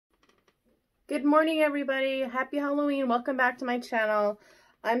Good morning, everybody. Happy Halloween. Welcome back to my channel.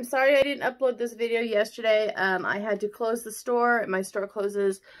 I'm sorry I didn't upload this video yesterday. I had to close the store. My store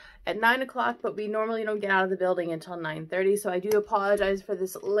closes at 9 o'clock, but we normally don't get out of the building until 9:30, so I do apologize for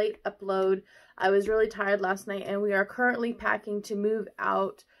this late upload. I was really tired last night, and we are currently packing to move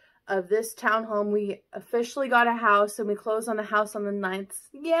out of this townhome. We officially got a house, and we closed on the house on the 9th.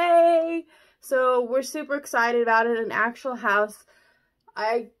 Yay! So we're super excited about it, an actual house.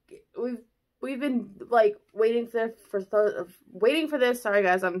 We've been like waiting for this. Sorry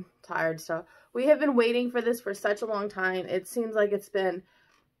guys, I'm tired. So we have been waiting for this for such a long time. It seems like it's been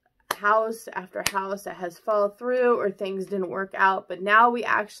house after house that has fallen through or things didn't work out, but now we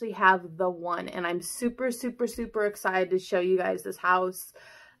actually have the one, and I'm super excited to show you guys this house.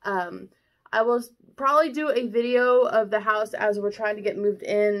 I will probably do a video of the house as we're trying to get moved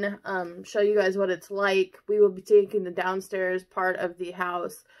in, show you guys what it's like. We will be taking the downstairs part of the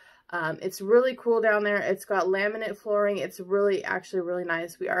house. It's really cool down there. It's got laminate flooring. It's actually really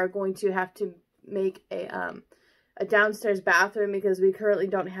nice. We are going to have to make a downstairs bathroom because we currently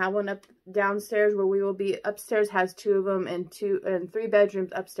don't have one up downstairs. Where we will be upstairs has 2 of them and 3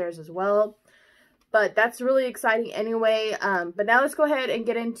 bedrooms upstairs as well. But that's really exciting anyway. But now let's go ahead and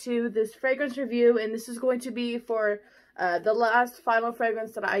get into this fragrance review, and this is going to be for the last final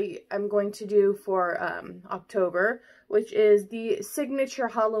fragrance that I am going to do for October, which is the Signature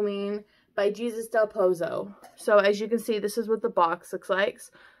Halloween by Jesus Del Pozo. So as you can see, this is what the box looks like.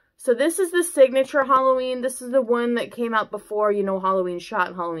 So this is the Signature Halloween. This is the one that came out before, you know, Halloween Shot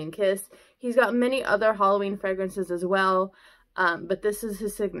and Halloween Kiss. He's got many other Halloween fragrances as well, but this is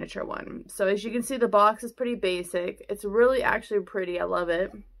his signature one. So as you can see, the box is pretty basic. It's really actually pretty. I love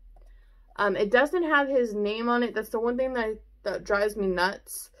it. It doesn't have his name on it. That's the one thing that drives me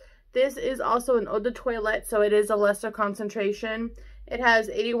nuts. This is also an eau de toilette, so it is a lesser concentration. It has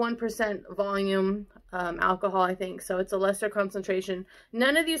 81% volume alcohol, I think, so it's a lesser concentration.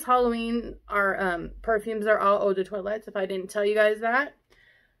 None of these Halloween perfumes are all eau de toilettes, if I didn't tell you guys that.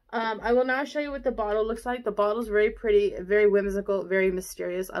 I will now show you what the bottle looks like. The bottle is very pretty, very whimsical, very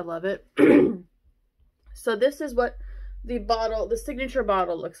mysterious. I love it. So this is what the signature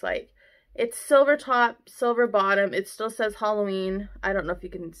bottle looks like. It's silver top, silver bottom. It still says Halloween. I don't know if you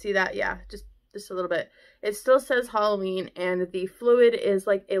can see that. Yeah, just a little bit. It still says Halloween, and the fluid is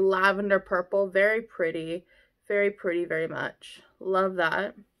like a lavender purple. Very pretty, very much. Love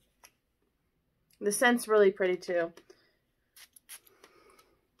that. The scent's really pretty too.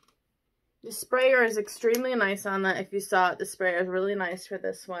 The sprayer is extremely nice on that. If you saw it, the sprayer is really nice for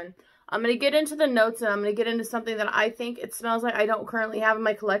this one. I'm going to get into the notes, and I'm going to get into something that I think it smells like. I don't currently have in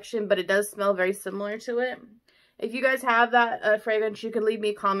my collection, but it does smell very similar to it. If you guys have that fragrance, you can leave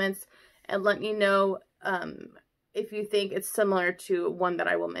me comments and let me know if you think it's similar to one that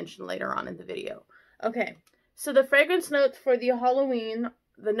I will mention later on in the video. Okay, so the fragrance notes for the Halloween,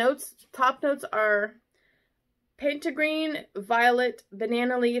 top notes are Pentagreen, Violet,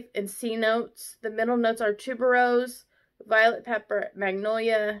 Banana Leaf, and Sea notes. The middle notes are Tuberose, Violet Pepper,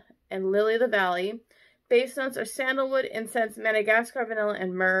 Magnolia, and Lily of the Valley. Base notes are Sandalwood, Incense, Madagascar Vanilla,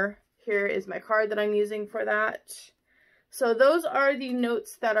 and Myrrh. Here is my card that I'm using for that. So those are the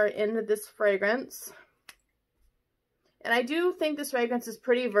notes that are in this fragrance. And I do think this fragrance is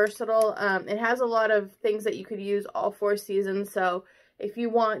pretty versatile. It has a lot of things that you could use all 4 seasons. So if you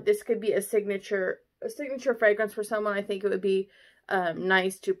want, this could be a signature fragrance for someone. I think it would be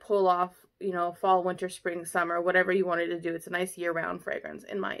nice to pull off, you know, fall, winter, spring, summer, whatever you wanted to do. It's a nice year-round fragrance,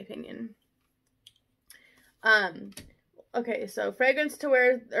 in my opinion. Okay, so fragrance to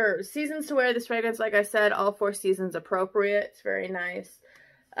wear, or seasons to wear this fragrance. Like I said, all 4 seasons appropriate. It's very nice.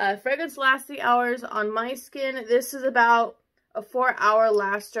 Fragrance lasts 3 hours on my skin. This is about a 4-hour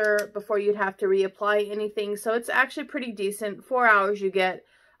laster before you'd have to reapply anything. So it's actually pretty decent. 4 hours you get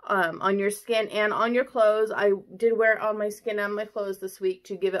on your skin and on your clothes. I did wear it on my skin and my clothes this week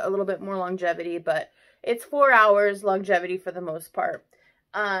to give it a little bit more longevity, but it's 4 hours longevity for the most part.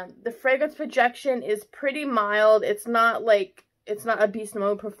 The fragrance projection is pretty mild. It's not a beast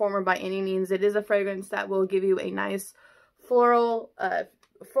mode performer by any means. It is a fragrance that will give you a nice floral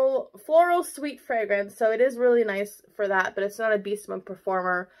sweet fragrance, so it is really nice for that, but it's not a beast mode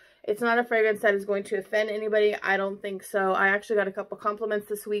performer. It's not a fragrance that is going to offend anybody. I don't think so. I actually got a couple compliments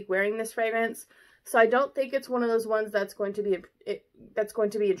this week wearing this fragrance, so I don't think it's one of those ones that's going to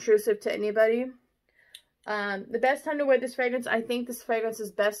be intrusive to anybody. The best time to wear this fragrance, I think this fragrance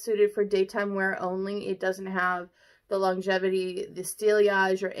is best suited for daytime wear only. It doesn't have the longevity, the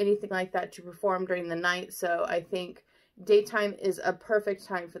styliage, or anything like that to perform during the night, so I think daytime is a perfect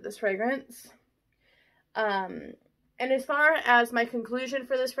time for this fragrance. And as far as my conclusion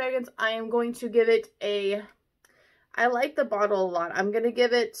for this fragrance, I am going to give it a, I like the bottle a lot. I'm going to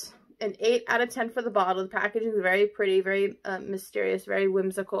give it an 8 out of 10 for the bottle. The packaging is very pretty, very mysterious, very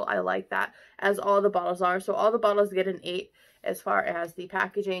whimsical. I like that, as all the bottles are. So all the bottles get an 8 as far as the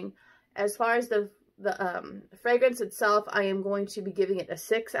packaging. As far as the fragrance itself, I am going to be giving it a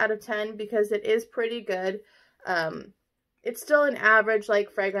 6 out of 10 because it is pretty good. It's still an average like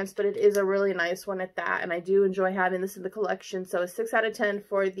fragrance, but it is a really nice one at that, and I do enjoy having this in the collection. So a 6 out of 10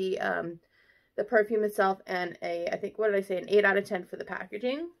 for the perfume itself, and I think, what did I say, an 8 out of 10 for the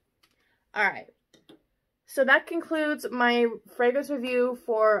packaging. All right, so that concludes my fragrance review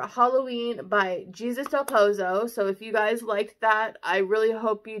for Halloween by Jesus Del Pozo. So if you guys liked that, I really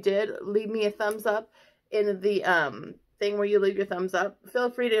hope you did. Leave me a thumbs up in the thing where you leave your thumbs up.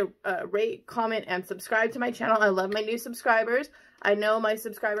 Feel free to rate, comment, and subscribe to my channel. I love my new subscribers. I know my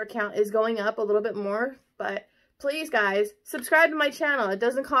subscriber count is going up a little bit more, but please, guys, subscribe to my channel. It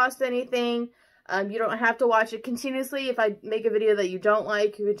doesn't cost anything. You don't have to watch it continuously. If I make a video that you don't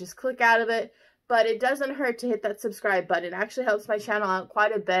like, you could just click out of it. But it doesn't hurt to hit that subscribe button. It actually helps my channel out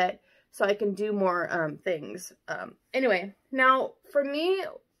quite a bit so I can do more things. Anyway, now for me,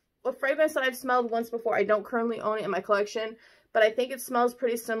 a fragrance that I've smelled once before. I don't currently own it in my collection, but I think it smells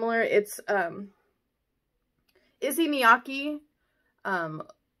pretty similar. It's Issey Miyake.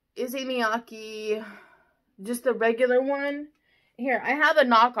 Issey Miyake, just the regular one. Here, I have a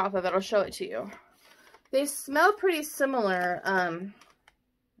knockoff of it. I'll show it to you. They smell pretty similar.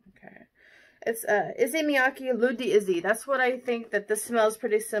 Okay. It's Issey Miyake L'Eau d'Issey. That's what I think that this smells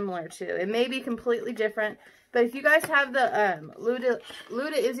pretty similar to. It may be completely different. But if you guys have the L'Eau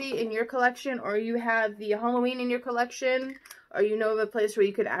d'Issey in your collection, or you have the Halloween in your collection, or you know of a place where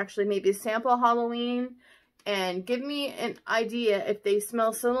you could actually maybe sample Halloween, and give me an idea if they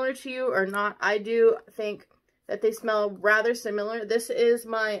smell similar to you or not. I do think that they smell rather similar. This is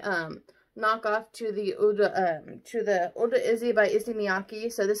my knockoff to the L'Eau d'Issey by Issey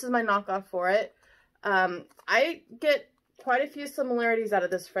Miyake. So this is my knockoff for it. I get quite a few similarities out of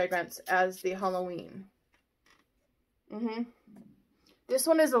this fragrance as the Halloween. This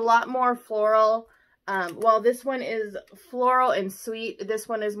one is a lot more floral. While this one is floral and sweet, this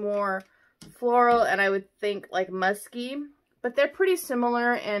one is more floral and I would think like musky. But they're pretty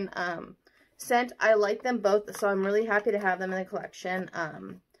similar in scent. I like them both, so I'm really happy to have them in the collection.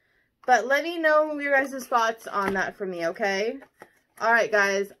 But let me know your guys' thoughts on that for me, okay? Alright,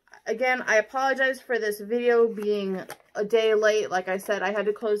 guys. Again, I apologize for this video being a day late. Like I said, I had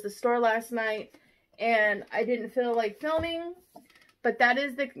to close the store last night, and I didn't feel like filming. But that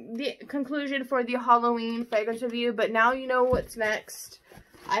is the conclusion for the Halloween fragrance review. But now you know what's next.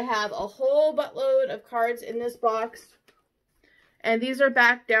 I have a whole buttload of cards in this box. And these are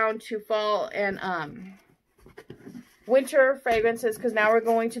back down to fall and winter fragrances, because now we're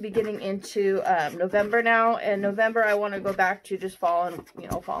going to be getting into November now. And November I want to go back to just fall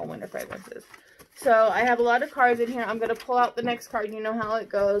and, fall and winter fragrances. So I have a lot of cards in here. I'm going to pull out the next card. You know how it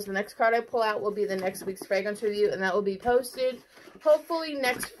goes. The next card I pull out will be the next week's fragrance review, and that will be posted hopefully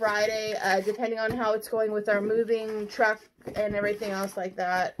next Friday, depending on how it's going with our moving truck and everything else like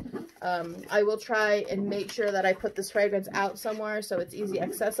that. I will try and make sure that I put this fragrance out somewhere so it's easy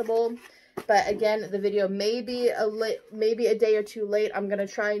accessible. But again, the video may be maybe a day or two late. I'm going to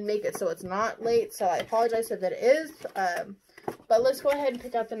try and make it so it's not late, so I apologize if it is. But let's go ahead and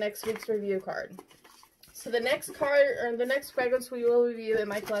pick out the next week's review card. So the next card, or the next fragrance we will review in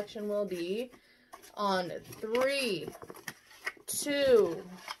my collection will be on 3, 2,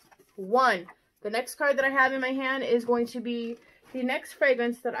 1. The next card that I have in my hand is going to be the next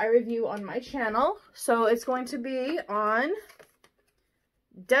fragrance that I review on my channel. So it's going to be on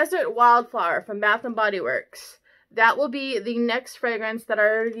Desert Wildflower from Bath & Body Works. That will be the next fragrance that I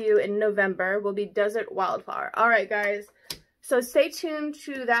review in November, will be Desert Wildflower. Alright, guys. So stay tuned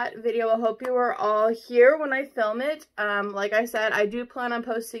to that video. I hope you are all here when I film it. Like I said, I do plan on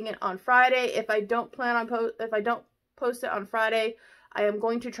posting it on Friday. If I don't post it on Friday, I am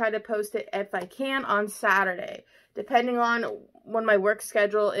going to try to post it if I can on Saturday, depending on when my work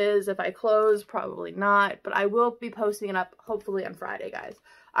schedule is. If I close, probably not, but I will be posting it up hopefully on Friday, guys.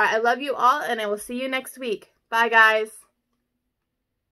 All right, I love you all, and I will see you next week. Bye, guys.